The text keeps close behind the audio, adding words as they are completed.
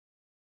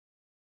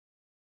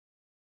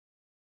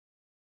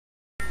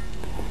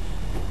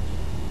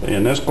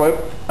In this clip,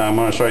 I'm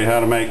going to show you how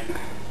to make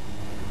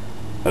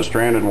a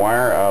stranded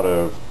wire out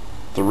of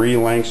 3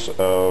 lengths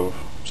of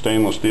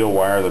stainless steel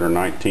wire that are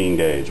 19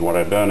 gauge. What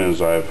I've done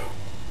is I've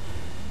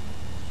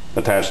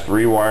attached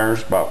 3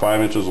 wires about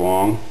 5 inches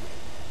long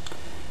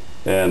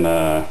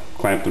and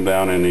clamped them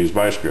down in these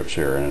vice grips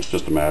here, and it's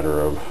just a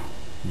matter of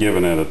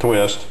giving it a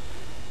twist.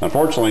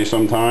 Unfortunately,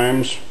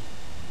 sometimes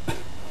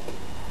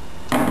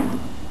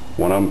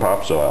one of them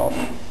pops off,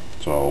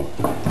 so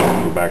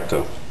go back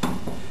to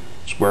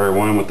square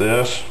one with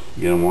this,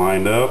 get them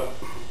lined up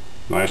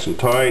nice and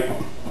tight.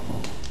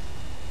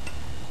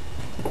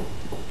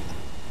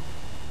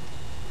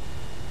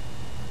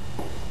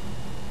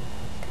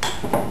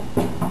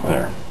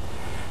 There.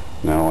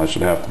 Now all I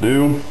should have to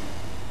do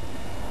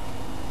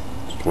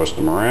is twist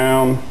them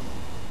around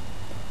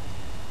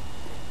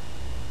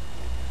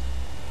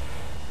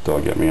until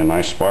I get me a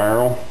nice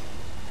spiral.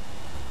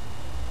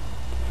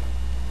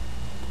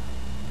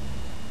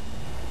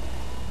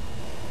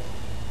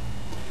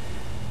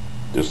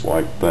 Just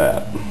like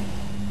that.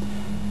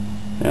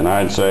 And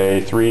I'd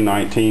say 3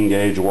 19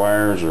 gauge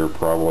wires are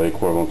probably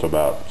equivalent to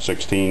about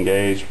 16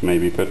 gauge,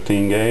 maybe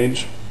 15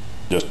 gauge,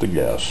 just a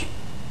guess.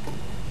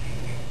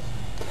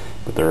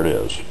 But there it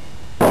is.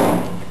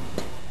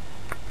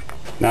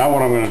 Now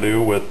what I'm going to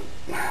do with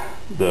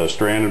the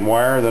stranded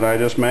wire that I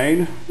just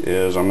made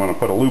is I'm going to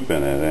put a loop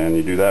in it, and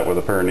you do that with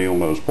a pair of needle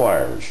nose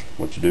pliers.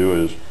 What you do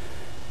is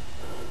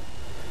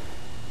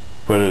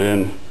put it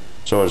in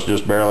so it's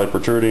just barely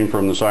protruding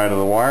from the side of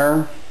the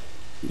wire.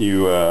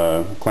 You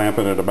clamp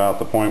it at about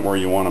the point where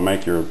you want to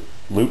make your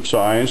loop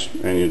size,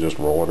 and you just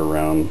roll it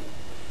around.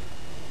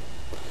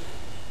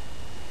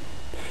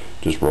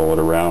 Just roll it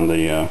around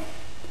the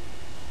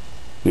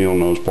needle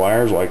nose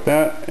pliers like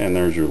that, and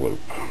there's your loop.